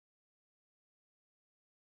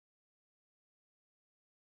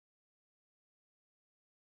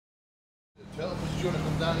you want to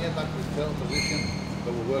come down here back to the turtle position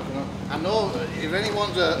that we're working on. I know if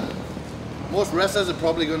anyone's most wrestlers are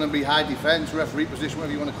probably going to be high defense, referee position,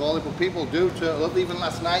 whatever you want to call it, but people do turtle up. Even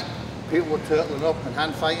last night, people were turtling up and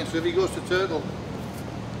hand fighting. So if he goes to turtle,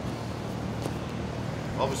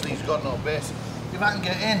 obviously he's got no base. If I can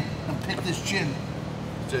get in and pick this chin,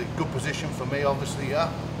 it's a good position for me, obviously,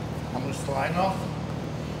 yeah. I'm going to slide off.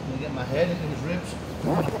 I'm going to get my head into his ribs.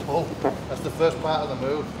 Oh, that's the first part of the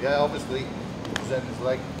move. Yeah, obviously, present his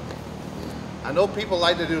leg. I know people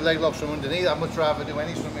like to do leg locks from underneath. I'd much rather do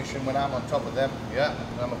any submission when I'm on top of them, yeah,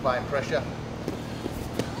 and I'm applying pressure.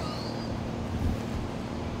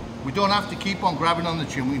 We don't have to keep on grabbing on the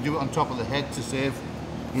chin. We can do it on top of the head to save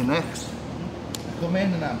your necks. Come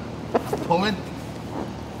in and I'm pulling.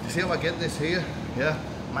 You see how I get this here? Yeah,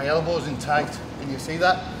 my elbow's in tight. Can you see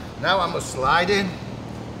that? Now I'm going to slide in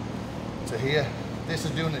to here. This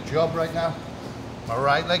is doing the job right now. My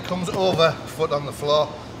right leg comes over, foot on the floor.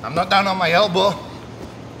 I'm not down on my elbow,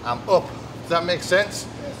 I'm up. Does that make sense?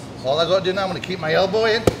 Yes. All I got to do now, I'm going to keep my elbow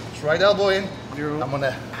in, it's right elbow in. I'm going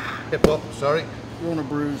to hip up, sorry. You're on a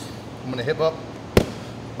bruise. I'm going to hip up.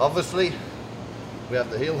 Obviously, we have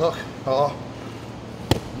the heel hook, or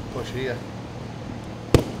push here.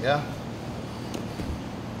 Yeah?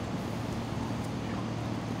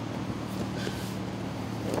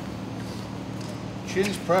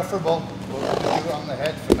 Chin's preferable, but we're going to do it on the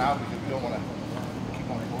head for now because we don't want to keep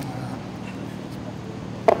on going.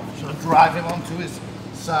 So drive him onto his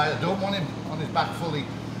side. I don't want him on his back fully.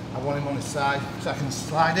 I want him on his side so I can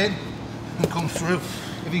slide in and come through.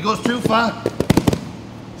 If he goes too far,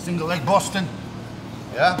 single leg Boston.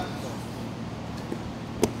 Yeah?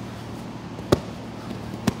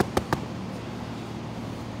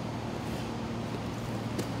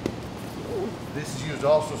 This is used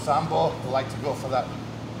also sambo. They like to go for that.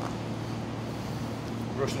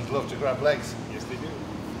 Russians love to grab legs. Yes, they do.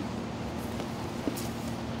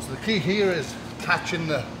 So the key here is catching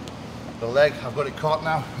the leg. I've got it caught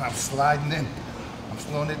now. I'm sliding in. I'm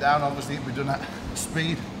slowing it down. Obviously, we've done that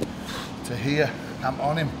speed to here. I'm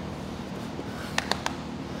on him.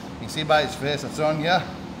 You can see by his face that's on, yeah?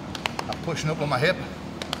 I'm pushing up on my hip.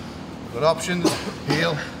 Got options,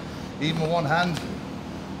 heel, even with one hand.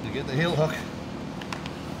 You get the heel hook.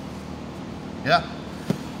 Yeah?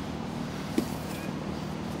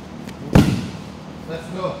 Let's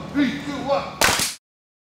go. 3, 2, 1.